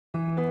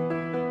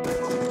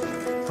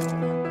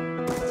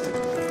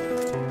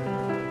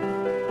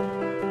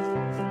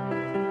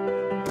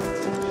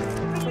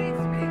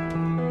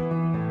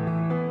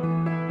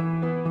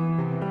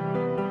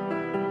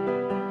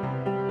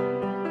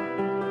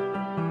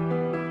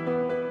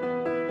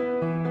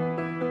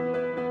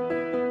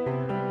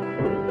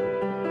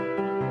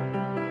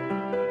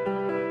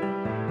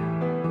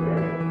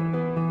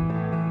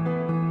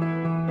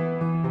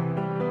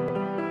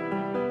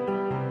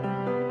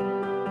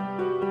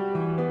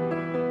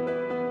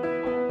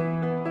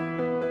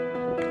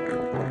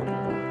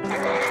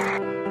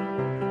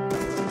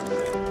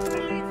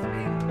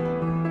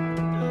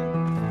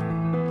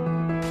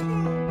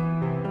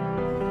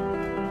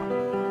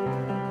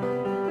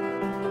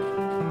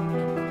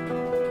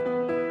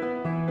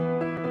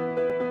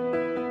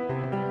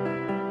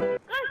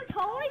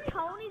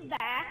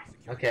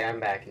Okay,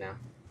 I'm back now.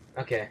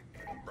 Okay.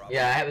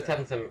 Yeah, I was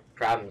having some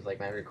problems, like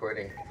my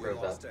recording froze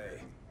up.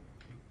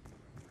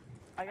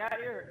 I got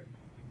your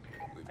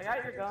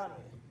gun.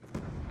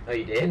 Oh,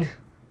 you did?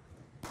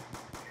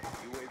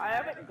 I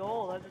have it in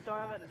gold, I just don't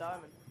have it in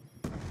diamond.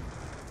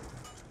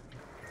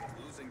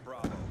 Losing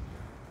Bravo.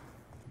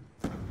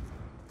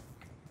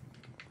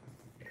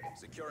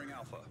 Securing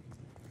Alpha.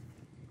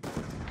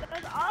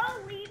 Because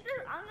I'm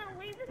gonna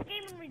leave this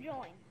game and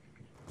rejoin.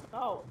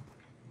 Oh.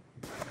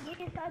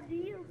 Yes, I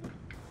do.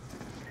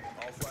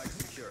 All flags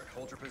secured.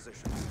 Hold your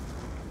positions.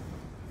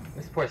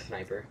 This poor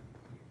sniper.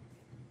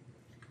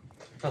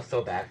 I felt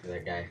so bad for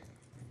that guy.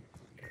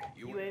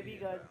 UAV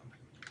guys.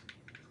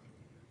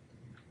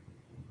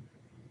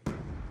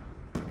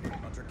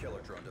 Hunter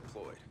killer drone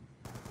deployed.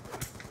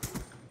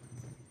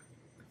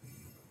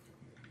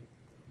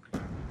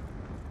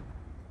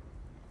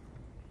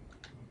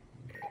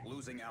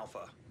 Losing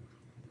Alpha.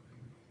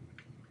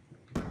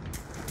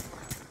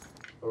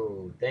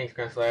 Oh, thanks,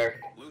 Gruntslayer.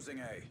 Losing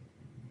A.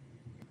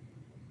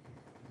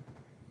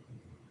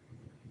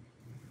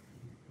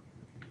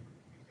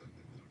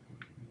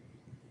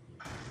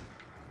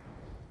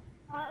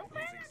 I'm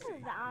playing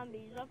as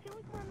zombies. I feel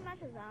like we're not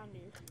as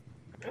zombies.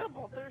 Yeah, I'm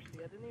all thirsty.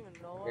 I didn't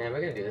even know. Yeah,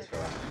 we're gonna do this for a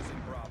while.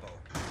 Losing Bravo.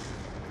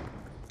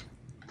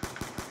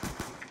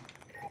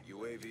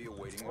 UAV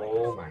awaiting Oh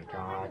orders. my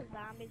god.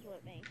 Zombies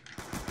with me.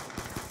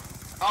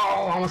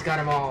 Oh, almost got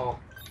him all.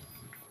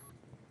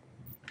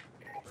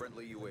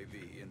 Friendly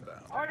UAV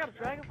inbound. Oh, I got a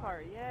dragon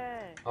fire,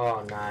 yay!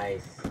 Oh,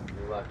 nice.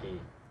 You're lucky.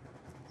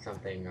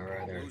 Something or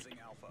other. Losing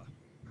Alpha.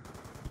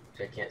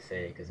 Which I can't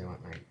say because I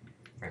want my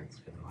friends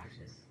to watch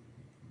this.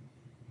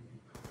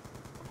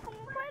 I'm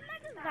playing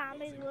like a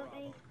zombies with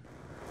me.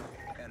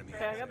 Enemy.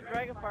 Okay, I got a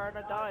dragon fire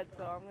and I died,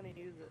 so I'm gonna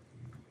use it.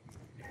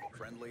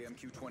 Friendly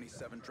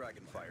MQ-27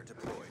 Dragonfire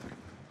deployed.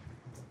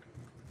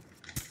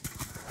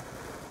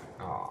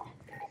 Oh,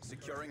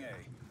 Securing A.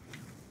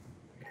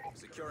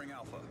 Securing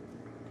Alpha.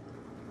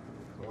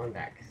 come on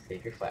back.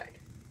 Save your flag.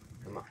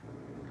 Come on.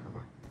 Come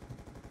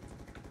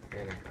on.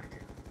 And I got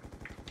it.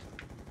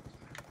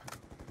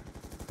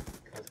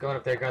 Let's go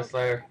up there,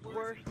 Gunslayer.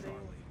 Worst thing.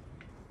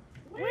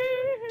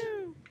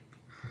 Woohoo!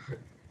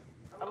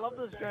 I love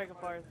this dragon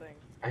fire thing.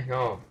 I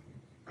know.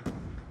 So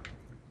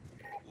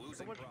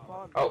Losing much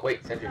Bravo. fun. Oh,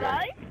 wait, sentry gun.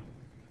 Right?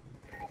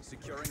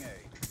 Securing A.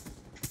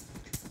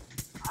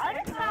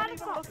 You're not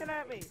even looking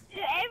at me.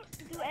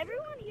 Do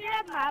everyone here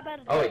have mob out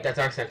of Oh, wait, dead? that's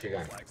our sentry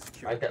gun. Flag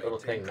secured. Why'd that little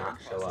thing Maintain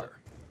not show up?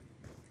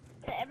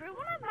 Does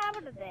everyone have mob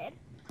out of dead?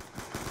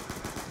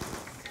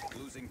 cluster.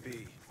 Losing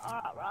B.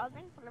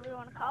 Rousing, whatever you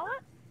want to call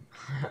it.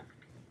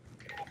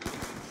 Losing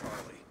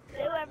Charlie.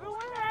 Do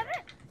everyone have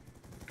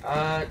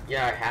it?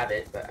 Yeah, I have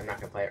it, but I'm not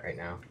gonna play it right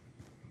now.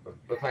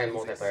 We're playing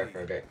multiplayer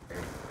for a bit.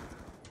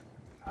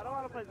 I don't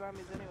want to play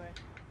zombies anyway.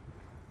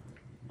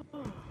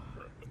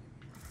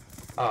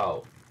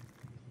 Oh.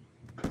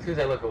 As soon as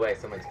I look away,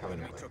 someone's coming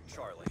Enemy that way. took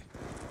Charlie.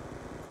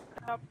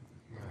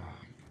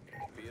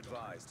 Be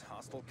advised,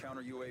 hostile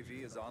counter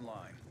UAV is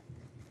online.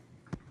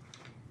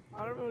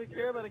 I don't really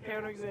care about a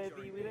counter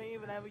UAV. We don't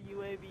even have a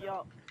UAV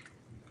up.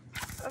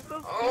 That's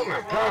so Oh my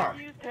stupid. Why god!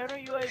 would you use counter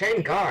UAV?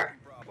 Chain Gar!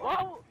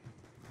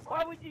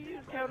 Why would you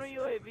use counter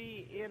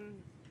UAV in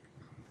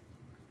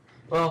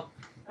Well,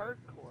 hardcore?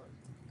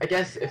 I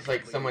guess if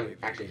like someone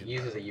actually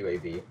uses a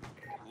UAV,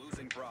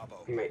 Losing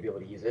Bravo. you might be able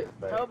to use it,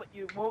 No, but but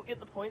you won't get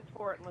the points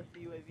for it unless the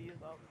UAV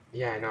is up.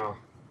 yeah, I know.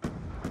 I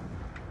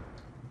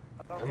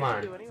don't Come think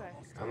on. you do anyway.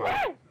 Come on.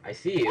 I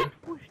see you.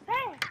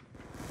 Hey!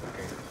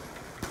 Okay.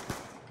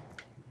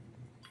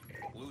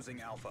 Losing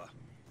Alpha.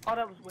 Oh,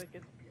 that was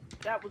wicked.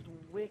 That was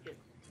wicked.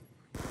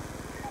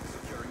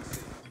 Securing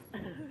C.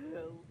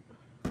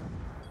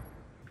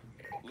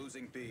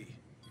 Losing B.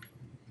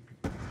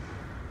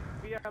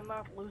 We are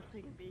not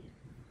losing B.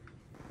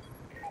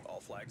 All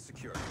flags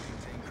secured.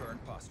 Maintain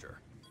current posture.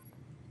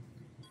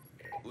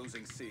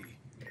 Losing C.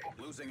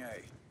 Losing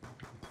A.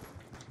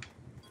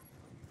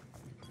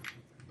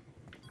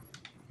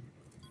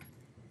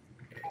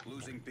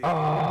 Losing B. Oh,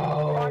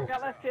 I Oh!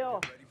 got that kill.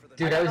 Ready for the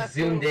Dude, I was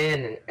zoomed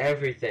in and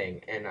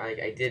everything, and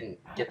I didn't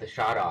get the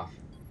shot off.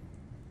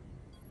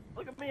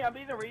 Look at me, I'm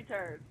being a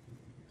retard.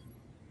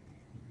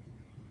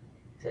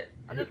 That's it.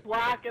 I just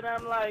whack and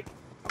I'm like,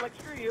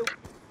 screw you.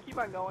 Keep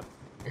on going.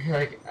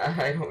 Like,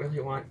 I don't really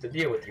want to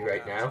deal with you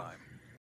right now. Time.